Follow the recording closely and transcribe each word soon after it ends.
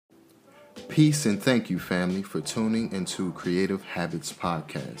Peace and thank you, family, for tuning into Creative Habits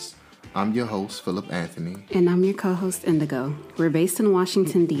Podcast. I'm your host, Philip Anthony. And I'm your co-host, Indigo. We're based in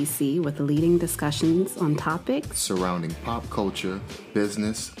Washington, D.C., with leading discussions on topics surrounding pop culture,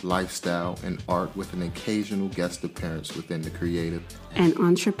 business, lifestyle, and art, with an occasional guest appearance within the creative and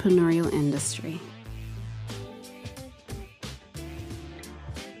entrepreneurial industry.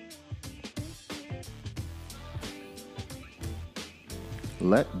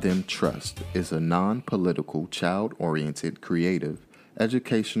 Let Them Trust is a non-political, child-oriented, creative,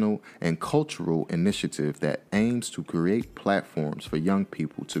 educational, and cultural initiative that aims to create platforms for young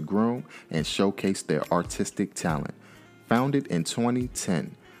people to grow and showcase their artistic talent. Founded in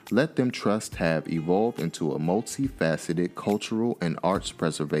 2010, Let Them Trust have evolved into a multifaceted cultural and arts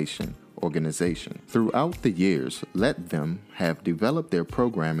preservation organization. Throughout the years, Let Them have developed their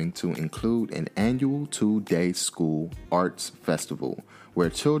programming to include an annual 2-day school arts festival where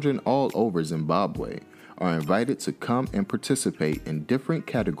children all over Zimbabwe are invited to come and participate in different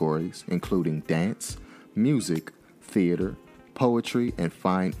categories, including dance, music, theater, poetry, and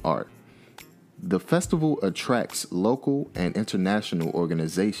fine art. The festival attracts local and international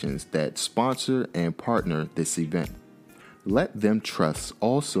organizations that sponsor and partner this event. Let Them Trust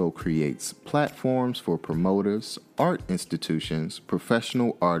also creates platforms for promoters, art institutions,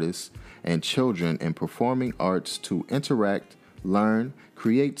 professional artists, and children in performing arts to interact, learn,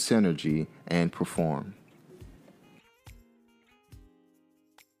 create synergy, and perform.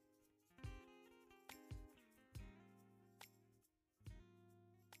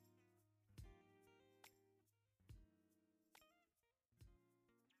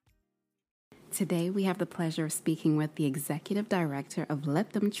 Today, we have the pleasure of speaking with the executive director of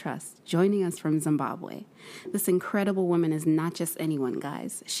Let Them Trust, joining us from Zimbabwe. This incredible woman is not just anyone,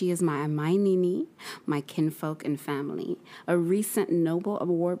 guys. She is my Nini, my kinfolk and family, a recent Nobel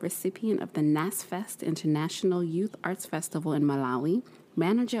Award recipient of the NASFest International Youth Arts Festival in Malawi,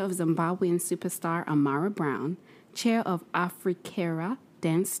 manager of Zimbabwean superstar Amara Brown, chair of Africara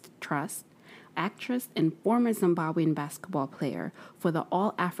Dance Trust, actress and former Zimbabwean basketball player for the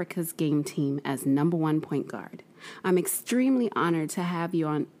All Africa's Game team as number 1 point guard. I'm extremely honored to have you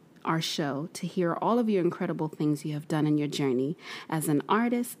on our show to hear all of your incredible things you have done in your journey as an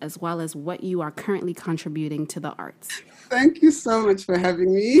artist, as well as what you are currently contributing to the arts. Thank you so much for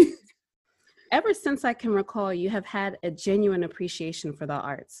having me. Ever since I can recall, you have had a genuine appreciation for the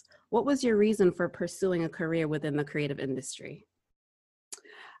arts. What was your reason for pursuing a career within the creative industry?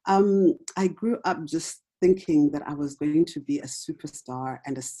 I grew up just thinking that I was going to be a superstar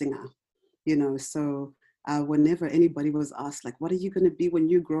and a singer, so whenever anybody was asked, like, what are you going to be when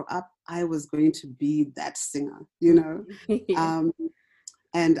you grow up? I was going to be that singer, Yeah.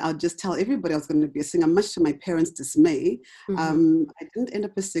 And I'll just tell everybody I was going to be a singer, much to my parents' dismay. I didn't end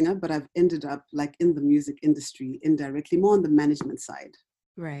up a singer, but I've ended up like in the music industry indirectly, more on the management side.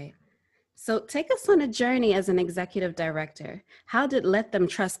 Right. So take us on a journey as an executive director. How did Let Them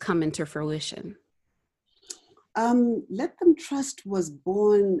Trust come into fruition? Let Them Trust was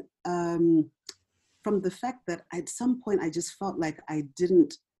born from the fact that at some point I just felt like I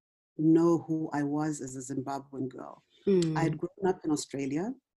didn't know who I was as a Zimbabwean girl. I had grown up in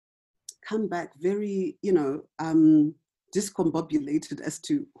Australia, come back very, discombobulated as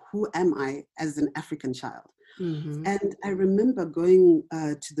to who am I as an African child. Mm-hmm. And I remember going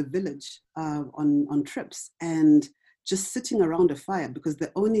to the village on trips and just sitting around a fire because the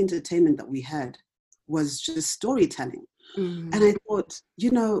only entertainment that we had was just storytelling. Mm-hmm. And I thought,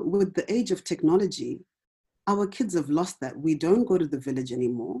 with the age of technology, our kids have lost that. We don't go to the village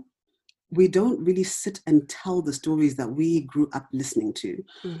anymore. We don't really sit and tell the stories that we grew up listening to.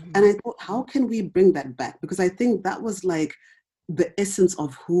 Mm-hmm. And I thought, how can we bring that back? Because I think that was like the essence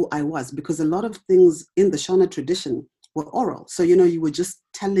of who I was, because a lot of things in the Shona tradition were oral. So, you were just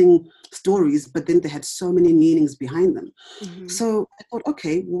telling stories, but then they had so many meanings behind them. Mm-hmm. So I thought,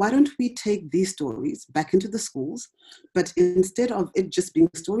 okay, why don't we take these stories back into the schools, but instead of it just being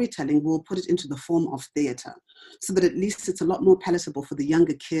storytelling, we'll put it into the form of theater so that at least it's a lot more palatable for the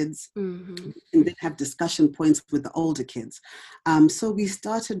younger kids, Mm-hmm. and then have discussion points with the older kids. So we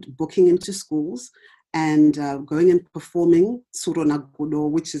started booking into schools and going and performing Suro Nagulo,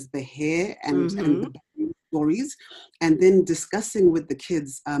 which is the hair and Mm-hmm. the body, stories, and then discussing with the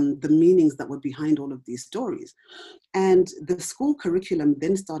kids the meanings that were behind all of these stories. And the school curriculum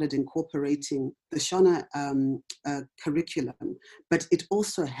then started incorporating the Shona curriculum, but it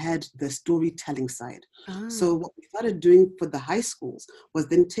also had the storytelling side. So what we started doing for the high schools was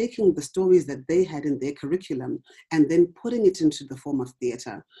then taking the stories that they had in their curriculum and then putting it into the form of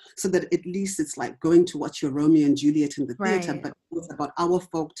theater, so that at least it's like going to watch your Romeo and Juliet in the theater, but it's about our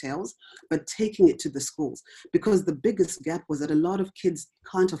folk tales, but taking it to the schools. Because the biggest gap was that a lot of kids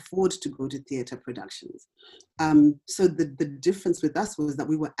can't afford to go to theater productions. So the difference with us was that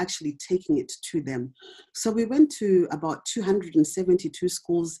we were actually taking it to them. So we went to about 272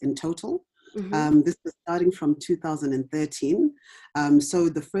 schools in total. This was starting from 2013. So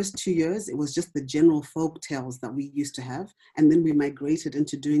the first 2 years, it was just the general folk tales that we used to have. And then we migrated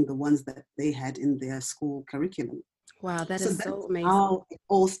into doing the ones that they had in their school curriculum. Wow, that is so amazing. How it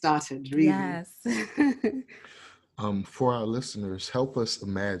all started, really. Yes. For our listeners, help us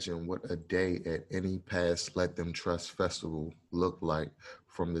imagine what a day at any past Let Them Trust festival looked like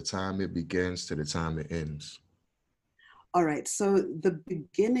from the time it begins to the time it ends. All right, so the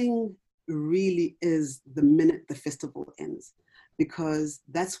beginning really is the minute the festival ends, because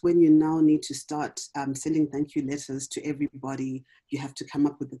that's when you now need to start sending thank you letters to everybody. You have to come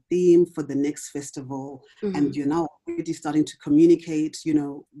up with a theme for the next festival, and you're now already starting to communicate,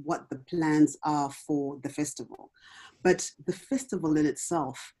 what the plans are for the festival. But the festival in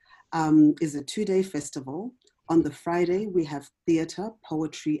itself is a 2-day festival. On the Friday, we have theater,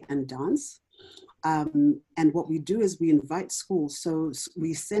 poetry, and dance. And what we do is we invite schools. So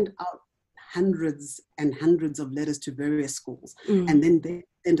we send out hundreds and hundreds of letters to various schools, and then they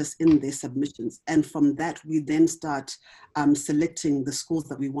send us in their submissions. And from that, we then start selecting the schools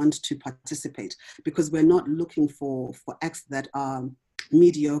that we want to participate, because we're not looking for acts that are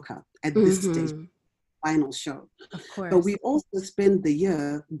mediocre at this stage, final show. Of course. But we also spend the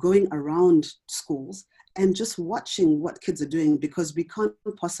year going around schools and just watching what kids are doing, because we can't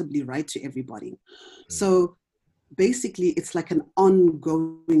possibly write to everybody. So basically, it's like an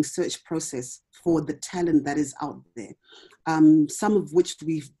ongoing search process for the talent that is out there, some of which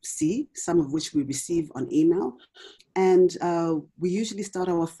we see, some of which we receive on email. And we usually start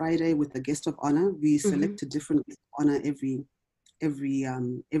our Friday with a guest of honor. We select a different guest of honor every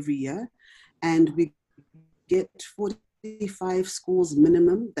year, and we get 45 schools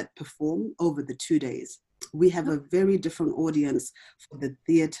minimum that perform over the 2 days. We have a very different audience for the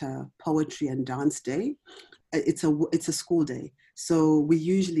theater, poetry, and dance day. It's a school day. So we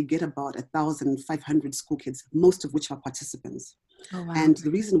usually get about 1,500 school kids, most of which are participants. Oh, wow. And the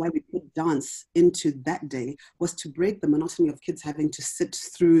reason why we put dance into that day was to break the monotony of kids having to sit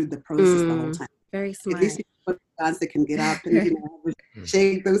through the process the whole time. Very smart. At least if you put dance, they can get up and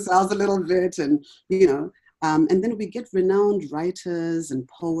shake themselves a little bit, and and then we get renowned writers and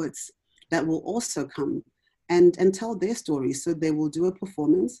poets that will also come and tell their stories. So they will do a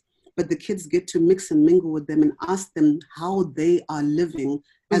performance, but the kids get to mix and mingle with them and ask them how they are living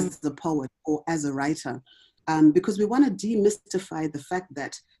as a poet or as a writer. Because we want to demystify the fact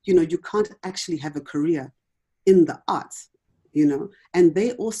that, you can't actually have a career in the arts, and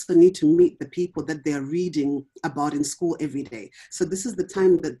they also need to meet the people that they're reading about in school every day. So this is the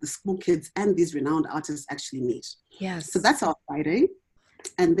time that the school kids and these renowned artists actually meet. Yes. So that's our Friday.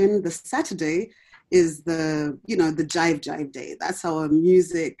 And then the Saturday is the jive day. That's our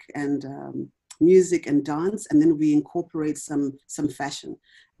music and dance, and then we incorporate some fashion.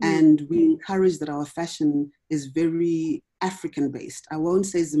 And we encourage that our fashion is very African based. I won't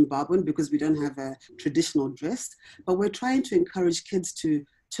say Zimbabwean because we don't have a traditional dress, but we're trying to encourage kids to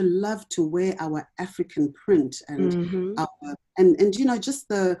love to wear our African print and just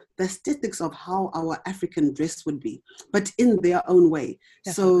the aesthetics of how our African dress would be, but in their own way.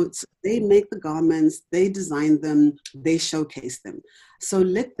 So they make the garments, they design them, they showcase them. So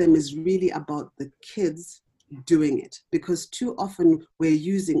Let Them is really about the kids doing it, because too often we're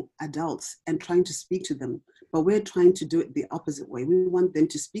using adults and trying to speak to them, but we're trying to do it the opposite way. We want them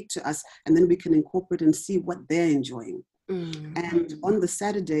to speak to us, and then we can incorporate and see what they're enjoying. And on the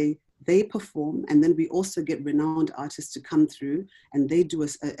Saturday, they perform, and then we also get renowned artists to come through, and they do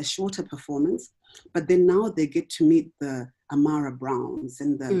a shorter performance. But then now they get to meet the Amara Browns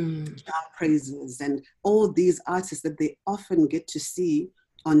and the Jar Praisers and all these artists that they often get to see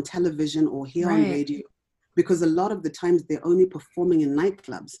on television or hear on radio, because a lot of the times they're only performing in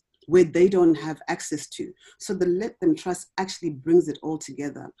nightclubs where they don't have access to. So the Let Them Trust actually brings it all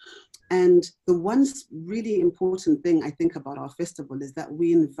together. And the one really important thing I think about our festival is that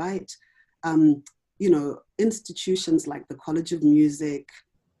we invite, institutions like the College of Music,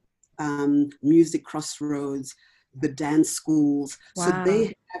 music crossroads, the dance schools. Wow. So they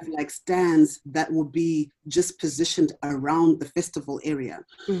have like stands that will be just positioned around the festival area.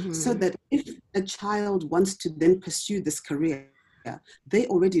 So that if a child wants to then pursue this career, they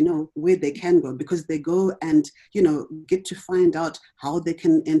already know where they can go, because they go and, you know, get to find out how they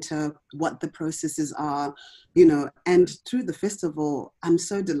can enter, what the processes are, you know. And through the festival, I'm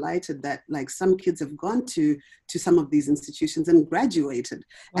so delighted that like some kids have gone to some of these institutions and graduated.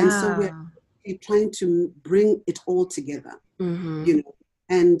 Wow. And so we're trying to bring it all together, you know.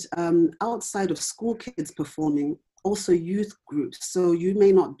 And outside of school kids performing, also youth groups. So you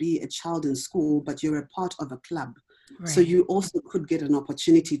may not be a child in school, but you're a part of a club. Right. So you also could get an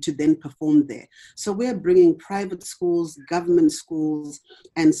opportunity to then perform there. So we're bringing private schools, government schools,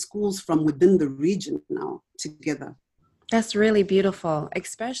 and schools from within the region now together. That's really beautiful,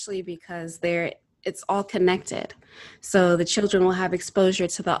 especially because it's all connected. So the children will have exposure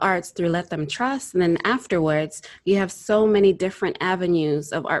to the arts through Let Them Trust. And then afterwards, you have so many different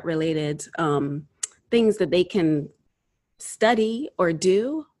avenues of art-related things that they can study or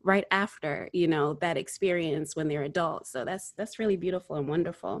do right after, you know, that experience when they're adults. So that's really beautiful and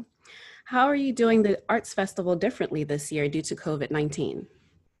wonderful. How are you doing the Arts Festival differently this year due to COVID-19?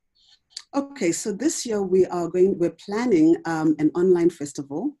 Okay, so this year we're planning an online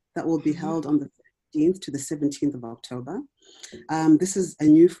festival that will be held on the 15th to the 17th of October. This is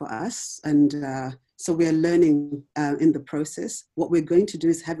new for us, and so we're learning in the process. What we're going to do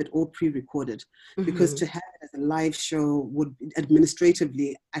is have it all pre-recorded, because to have it as a live show would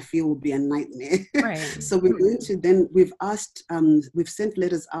administratively, I feel, would be a nightmare. Right. So we're going to then, we've sent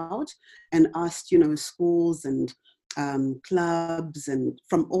letters out and asked, you know, schools and clubs and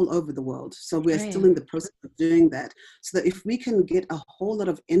from all over the world. So we're still in the process of doing that, so that if we can get a whole lot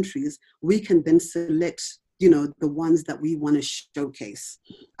of entries, we can then select, you know, the ones that we want to showcase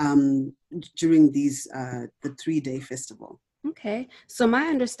during these the 3-day festival. Okay, so my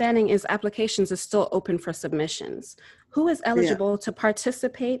understanding is applications are still open for submissions. Who is eligible to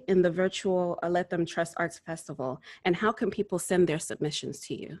participate in the virtual Let Them Trust Arts Festival, and how can people send their submissions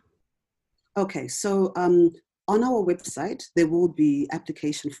to you? Okay, so on our website, there will be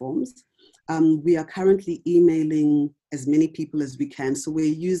application forms. We are currently emailing as many people as we can. So we're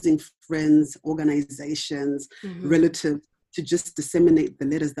using friends, organizations, relatives to just disseminate the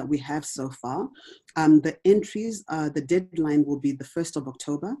letters that we have so far. The entries, the deadline will be the 1st of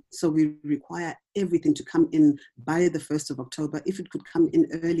October. So we require everything to come in by the 1st of October. If it could come in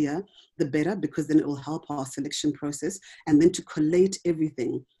earlier, the better, because then it will help our selection process. And then to collate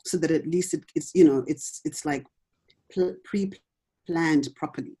everything so that at least it's, you know, it's like pre-planned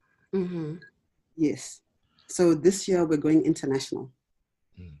properly. Yes. So this year we're going international.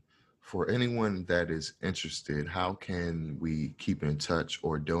 For anyone that is interested, how can we keep in touch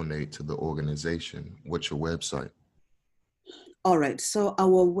or donate to the organization? What's your website? All right. So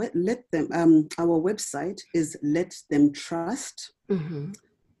our website is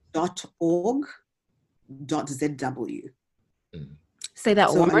letthemtrust.org.zw. Say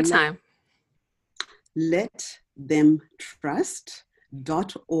that one more time.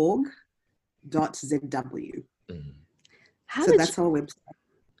 letthemtrust.org.zw. So that's our website.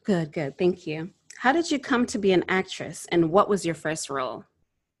 Good. Thank you. How did you come to be an actress, and what was your first role?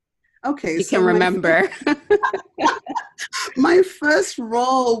 Okay. You can remember. My first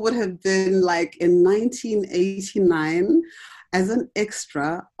role would have been like in 1989 as an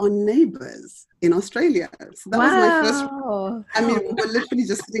extra on Neighbours in Australia. So that was my first role. I mean, we were literally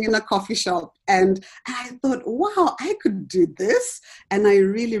just sitting in a coffee shop, and I thought, wow, I could do this. And I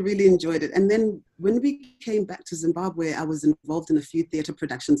really, really enjoyed it. And then when we came back to Zimbabwe, I was involved in a few theatre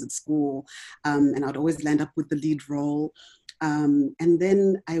productions at school, and I'd always land up with the lead role. And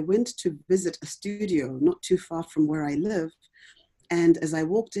then I went to visit a studio not too far from where I live. And as I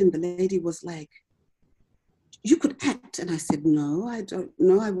walked in, the lady was like, "You could act." And I said, "No, I don't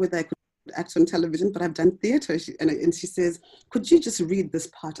know whether I could act on television, but I've done theater." And she says, "Could you just read this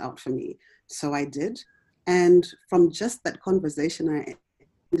part out for me?" So I did. And from just that conversation, I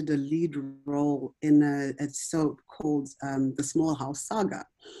did a lead role in a soap called The Small House Saga.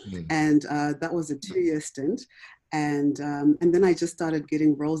 And that was a 2-year stint. And then I just started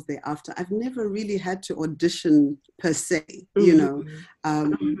getting roles thereafter. I've never really had to audition per se, you know.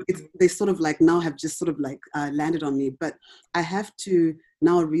 They sort of like now have just sort of like landed on me, but I have to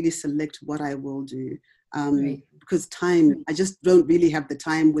now really select what I will do. Because time, I just don't really have the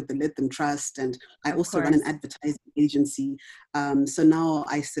time with the Let Them Trust, and I also run an advertising agency. So now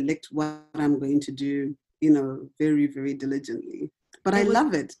I select what I'm going to do, you know, very, very diligently. But I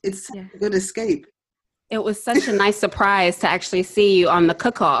love it. It's a good escape. It was such a nice surprise to actually see you on the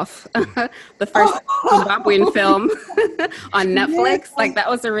Cook-Off, the first Zimbabwean film on Netflix. Yes. Like, that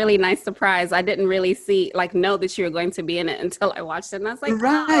was a really nice surprise. I didn't really know that you were going to be in it until I watched it. And I was like,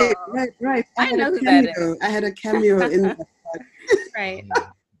 Right, oh, right. I know who that is. I had a cameo in that. Right.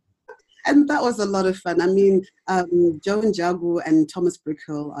 And that was a lot of fun. I mean, Joe and Jagu and Thomas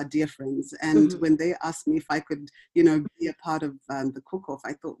Brickhill are dear friends. And when they asked me if I could, be a part of the cook-off,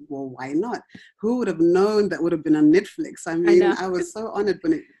 I thought, well, why not? Who would have known that would have been on Netflix? I mean, I was so honored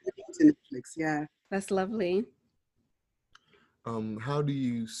when it went to Netflix. Yeah. That's lovely. How do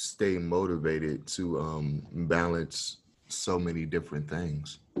you stay motivated to balance so many different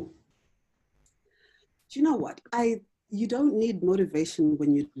things? Do you know what? You don't need motivation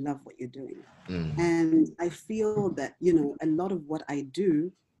when you love what you're doing. And I feel that, a lot of what I do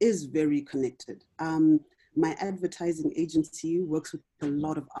is very connected. My advertising agency works with a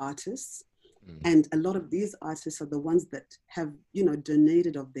lot of artists, and a lot of these artists are the ones that have,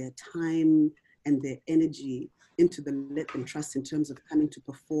 donated of their time and their energy into the Let Them Trust in terms of coming to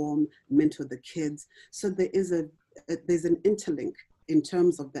perform, mentor the kids. So there's an interlink in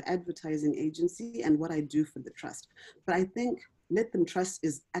terms of the advertising agency and what I do for the trust. But I think Let Them Trust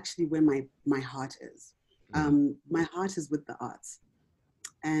is actually where my heart is. My heart is with the arts.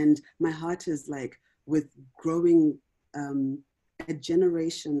 And my heart is like with growing a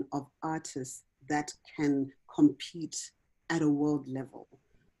generation of artists that can compete at a world level.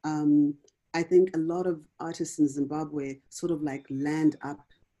 I think a lot of artists in Zimbabwe sort of like land up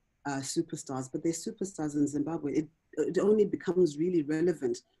superstars, but they're superstars in Zimbabwe. It only becomes really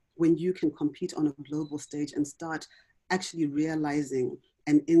relevant when you can compete on a global stage and start actually realizing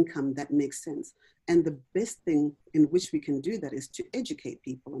an income that makes sense. And the best thing in which we can do that is to educate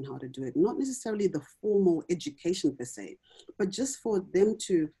people on how to do it, not necessarily the formal education per se, but just for them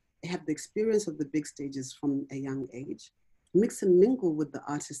to have the experience of the big stages from a young age, mix and mingle with the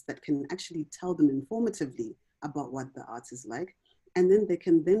artists that can actually tell them informatively about what the art is like. And then they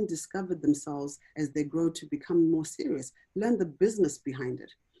can then discover themselves as they grow to become more serious, learn the business behind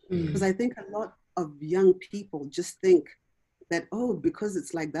it. Because I think a lot of young people just think that, oh, because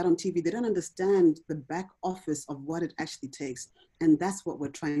it's like that on TV, they don't understand the back office of what it actually takes. And that's what we're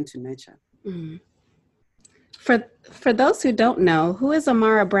trying to nurture. For those who don't know, who is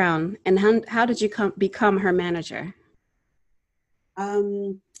Amara Brown and how did you become her manager?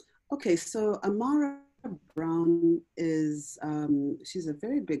 Okay, so Amara Brown is, she's a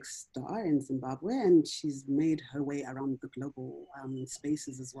very big star in Zimbabwe, and she's made her way around the global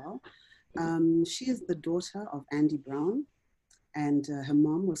spaces as well. She is the daughter of Andy Brown, and her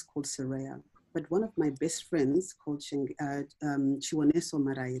mom was called Soraya. But one of my best friends, called Chiwoneso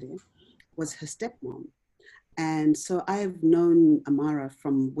Maraire, was her stepmom. And so I've known Amara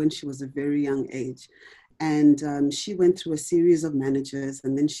from when she was a very young age. And she went through a series of managers,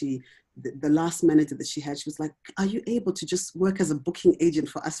 and then the last manager that she had, she was like, are you able to just work as a booking agent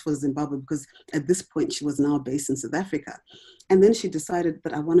for us for Zimbabwe? Because at this point she was now based in South Africa. And then she decided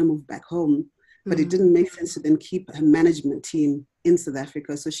that I want to move back home, but it didn't make sense to then keep her management team in South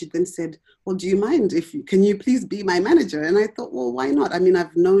Africa. So she then said, well, do you mind can you please be my manager? And I thought, well, why not? I mean,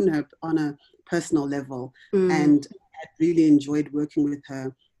 I've known her on a personal level and I really enjoyed working with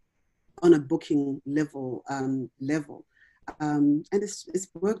her on a booking level. And it's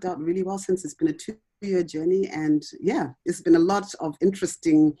worked out really well since. It's been a 2-year journey, and yeah, it's been a lot of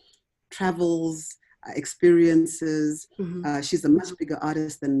interesting travels, experiences. She's a much bigger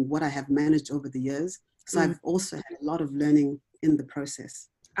artist than what I have managed over the years, so I've also had a lot of learning in the process,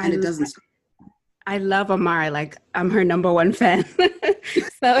 and it doesn't stop. I love Amara. Like, I'm her number one fan.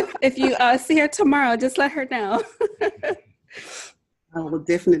 So if you see her tomorrow, just let her know. I will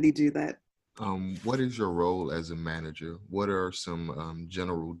definitely do that. What is your role as a manager? What are some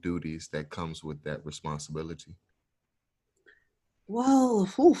general duties that comes with that responsibility? Well,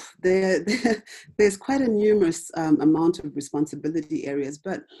 there's quite a numerous amount of responsibility areas,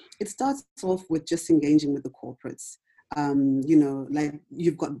 but it starts off with just engaging with the corporates. Like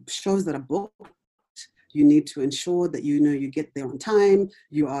you've got shows that are booked. You need to ensure that you get there on time.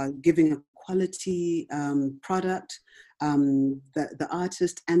 You are giving a quality product. The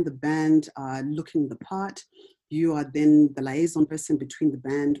artist and the band are looking the part. You are then the liaison person between the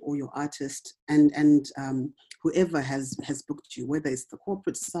band or your artist and whoever has booked you, whether it's the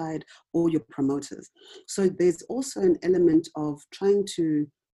corporate side or your promoters. So there's also an element of trying to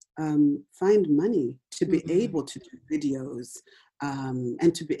find money to be able to do videos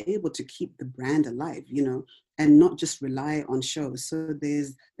and to be able to keep the brand alive, and not just rely on shows. So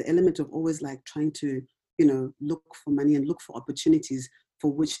there's the element of always like trying to, look for money and look for opportunities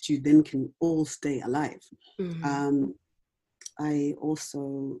for which you then can all stay alive. Mm-hmm. I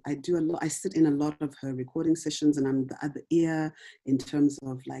do a lot. I sit in a lot of her recording sessions, and I'm the other ear in terms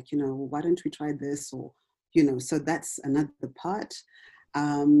of like, why don't we try this, or so that's another part.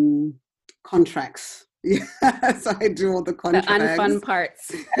 Contracts. Yeah, so I do all the The contracts. unfun parts.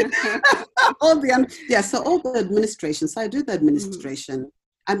 So all the administration. So I do the administration.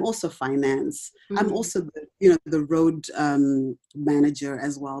 I'm also finance. I'm also the road manager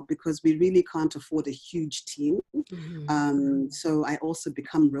as well, because we really can't afford a huge team. So I also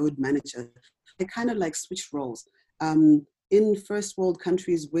become road manager. I kind of like switch roles. In first world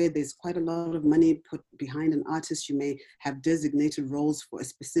countries where there's quite a lot of money put behind an artist, you may have designated roles for a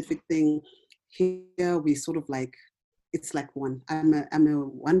specific thing. Here we sort of like, it's like one. I'm a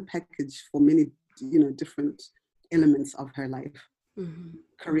one package for many, different elements of her life,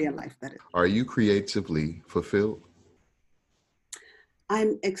 career life, that is. Are you creatively fulfilled?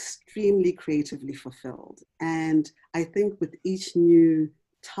 I'm extremely creatively fulfilled. And I think with each new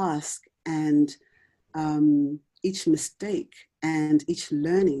task and each mistake and each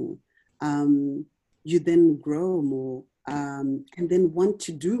learning, you then grow more and then want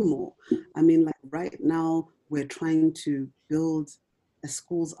to do more. I mean, like right now, we're trying to build a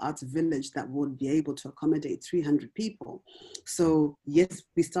schools arts village that would be able to accommodate 300 people. So yes,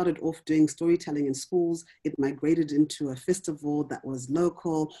 we started off doing storytelling in schools. It migrated into a festival that was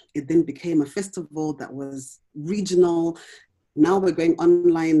local. It then became a festival that was regional. Now we're going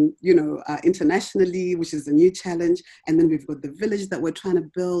online, internationally, which is a new challenge. And then we've got the village that we're trying to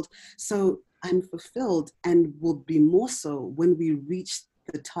build. So I'm fulfilled, and will be more so when we reach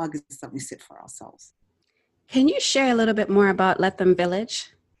the targets that we set for ourselves. Can you share a little bit more about Let Them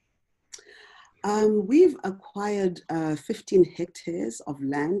Village? We've acquired 15 hectares of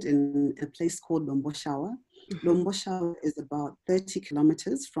land in a place called Lomboshawa. Lomboshawa is about 30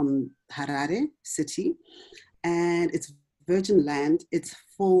 kilometers from Harare city, and it's virgin land. It's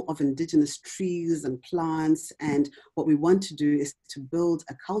full of indigenous trees and plants. And what we want to do is to build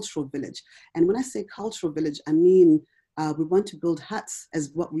a cultural village. And when I say cultural village, I mean we want to build huts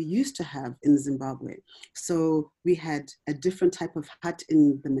as what we used to have in Zimbabwe. So we had a different type of hut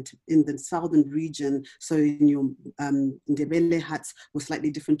in the southern region. So in your Ndebele huts were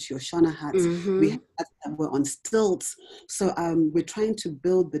slightly different to your Shona huts. We had huts that were on stilts. So we're trying to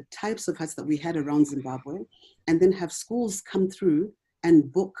build the types of huts that we had around Zimbabwe, and then have schools come through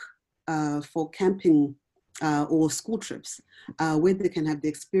and book for camping or school trips where they can have the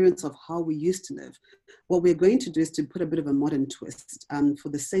experience of how we used to live. What we're going to do is to put a bit of a modern twist. For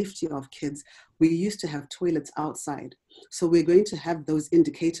the safety of kids, we used to have toilets outside. So we're going to have those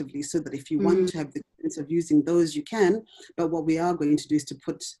indicatively, so that if you want to have the experience of using those, you can. But what we are going to do is to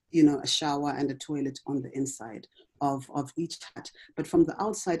put, a shower and a toilet on the inside of each hut. But from the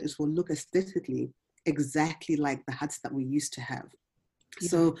outside, it will look aesthetically exactly like the huts that we used to have.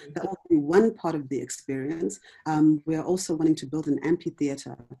 So that will be one part of the experience. We're also wanting to build an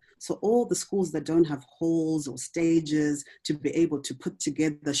amphitheater. So all the schools that don't have halls or stages to be able to put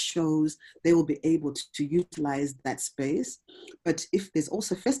together shows, they will be able to utilize that space. But if there's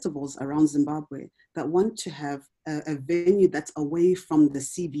also festivals around Zimbabwe that want to have a venue that's away from the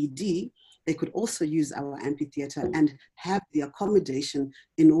CBD, they could also use our amphitheater and have the accommodation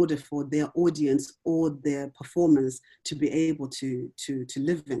in order for their audience or their performers to be able to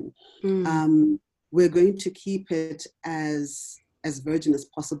live in. We're going to keep it as virgin as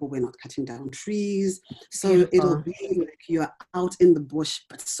possible. We're not cutting down trees. So Beautiful. It'll be like you're out in the bush,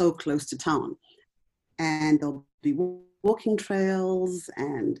 but so close to town. And there'll be walking trails,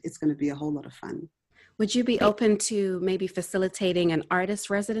 and it's going to be a whole lot of fun. Would you be open to maybe facilitating an artist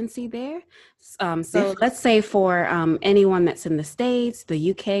residency there? So let's say for anyone that's in the States,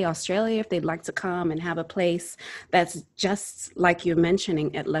 the UK, Australia, if they'd like to come and have a place that's just like you're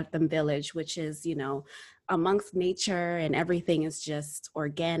mentioning at Let Them Village, which is, amongst nature and everything is just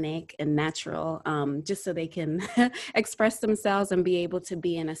organic and natural, just so they can express themselves and be able to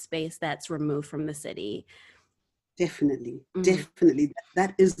be in a space that's removed from the city. Definitely.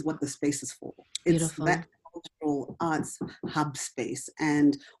 That is what the space is for. It's Beautiful. That cultural arts hub space,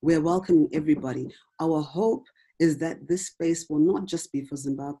 and we're welcoming everybody. Our hope is that this space will not just be for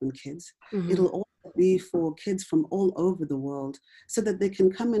Zimbabwean kids. It'll also be for kids from all over the world, so that they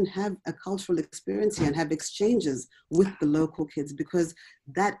can come and have a cultural experience here and have exchanges with the local kids, because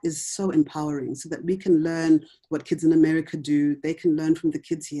that is so empowering, so that we can learn what kids in America do. They can learn from the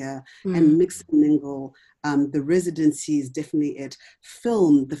kids here and mix and mingle. The residency is definitely it.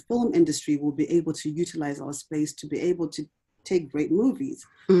 The film industry will be able to utilize our space to be able to take great movies,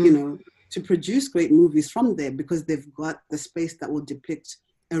 to produce great movies from there because they've got the space that will depict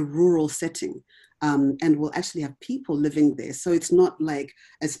a rural setting, and will actually have people living there. So it's not like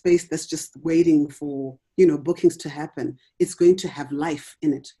a space that's just waiting for, bookings to happen. It's going to have life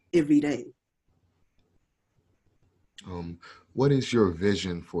in it every day. What is your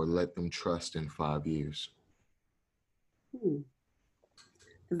vision for Let Them Trust in 5 years? The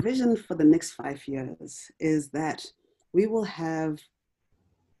vision for the next 5 years is that we will have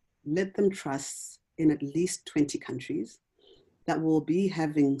Let Them Trust in at least 20 countries, that will be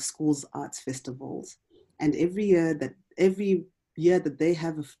having schools arts festivals. And every year that they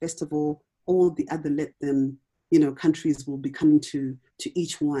have a festival, all the other Let Them, countries will be coming to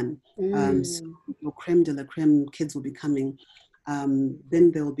each one. So creme de la creme kids will be coming.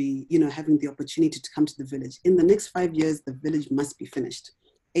 Then they'll be, having the opportunity to come to the village. In the next 5 years, the village must be finished.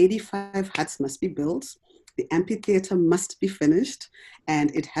 85 huts must be built. The amphitheater must be finished,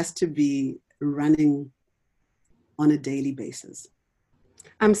 and it has to be running on a daily basis.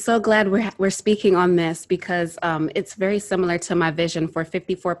 I'm so glad we're speaking on this because it's very similar to my vision for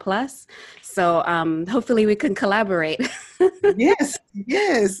 54 plus. So hopefully we can collaborate. Yes.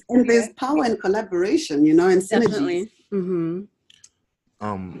 And there's power in collaboration, and synergy. Definitely. Mm-hmm.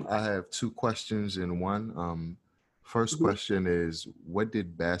 I have 2 questions in one. First question is, what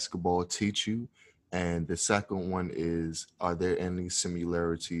did basketball teach you? And the second one is, are there any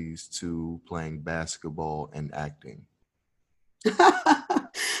similarities to playing basketball and acting?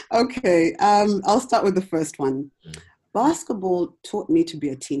 Okay, I'll start with the first one. Basketball taught me to be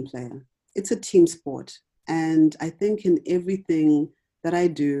a team player. It's a team sport. And I think in everything that I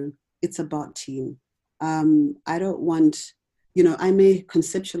do, it's about team. I don't want, I may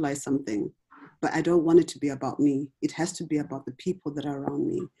conceptualize something, but I don't want it to be about me. It has to be about the people that are around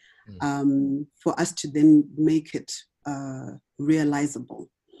me, for us to then make it realizable.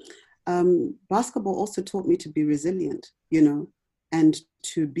 Basketball also taught me to be resilient, and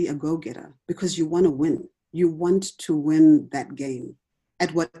to be a go-getter, because you want to win. You want to win that game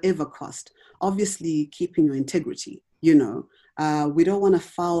at whatever cost. Obviously, keeping your integrity, we don't want to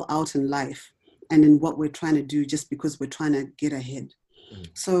foul out in life and in what we're trying to do just because we're trying to get ahead.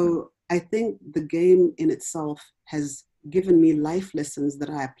 So I think the game in itself has given me life lessons that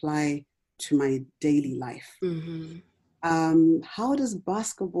I apply to my daily life. How does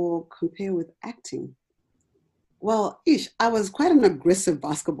basketball compare with acting? Well, I was quite an aggressive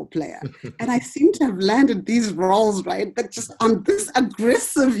basketball player, and I seem to have landed these roles, right? But just I'm this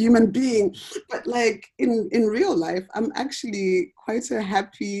aggressive human being. But like in real life, I'm actually quite a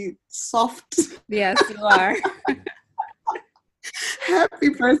happy, soft. Yes, you are.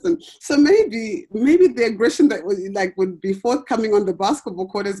 Happy person. So maybe the aggression that would be forthcoming on the basketball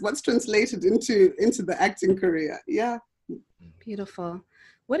court is what's translated into the acting career. Yeah. Beautiful.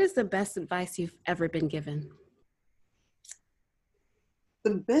 What is the best advice you've ever been given?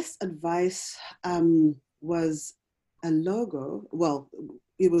 The best advice was a logo. Well,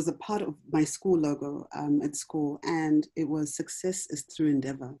 it was a part of my school logo at school, and it was "Success is through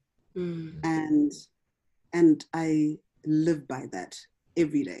endeavor," and I live by that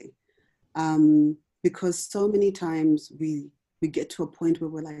every day, because so many times we get to a point where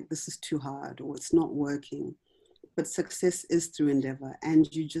we're like, this is too hard, or it's not working. But success is through endeavor, and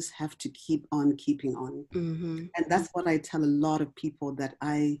you just have to keep on keeping on. And that's what I tell a lot of people that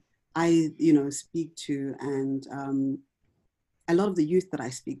I speak to, and a lot of the youth that I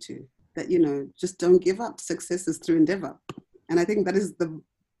speak to, that just don't give up. Success is through endeavor, and I think that is the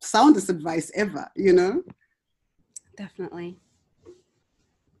soundest advice ever. Definitely.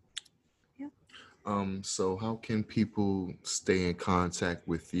 Yeah. So how can people stay in contact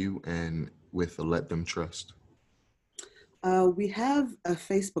with you and with Let Them Trust? We have a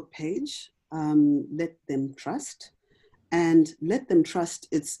Facebook page, Let Them Trust. And Let Them Trust,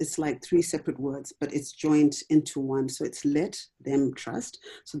 it's like 3 separate words, but it's joined into one. So it's Let Them Trust.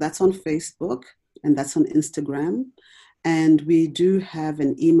 So that's on Facebook, and that's on Instagram. And we do have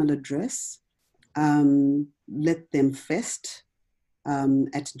an email address, letthemfest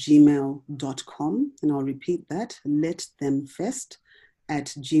 @gmail.com. And I'll repeat that,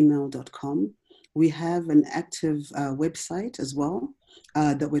 letthemfest@gmail.com. We have an active website as well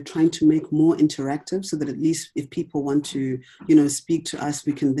that we're trying to make more interactive, so that at least if people want to, speak to us,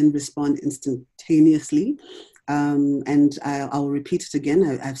 we can then respond instantaneously. And I'll repeat it again.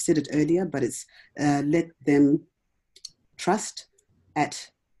 I've said it earlier, but it's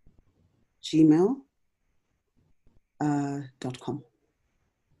letthemtrust@gmail.com.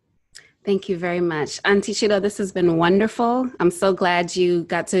 Thank you very much. Auntie Chido, this has been wonderful. I'm so glad you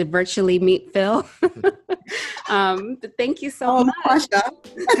got to virtually meet Phil. But thank you so much. Pasha.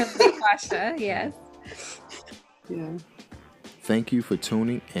 Pasha, yes. Yeah. Thank you for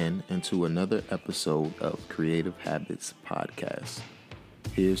tuning in into another episode of Creative Habits Podcast.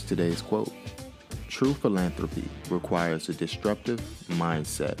 Here's today's quote. True philanthropy requires a disruptive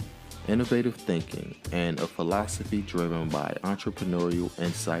mindset, innovative thinking, and a philosophy driven by entrepreneurial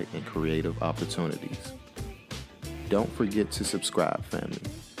insight and creative opportunities. Don't forget to subscribe, family.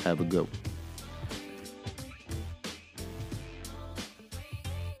 Have a good one.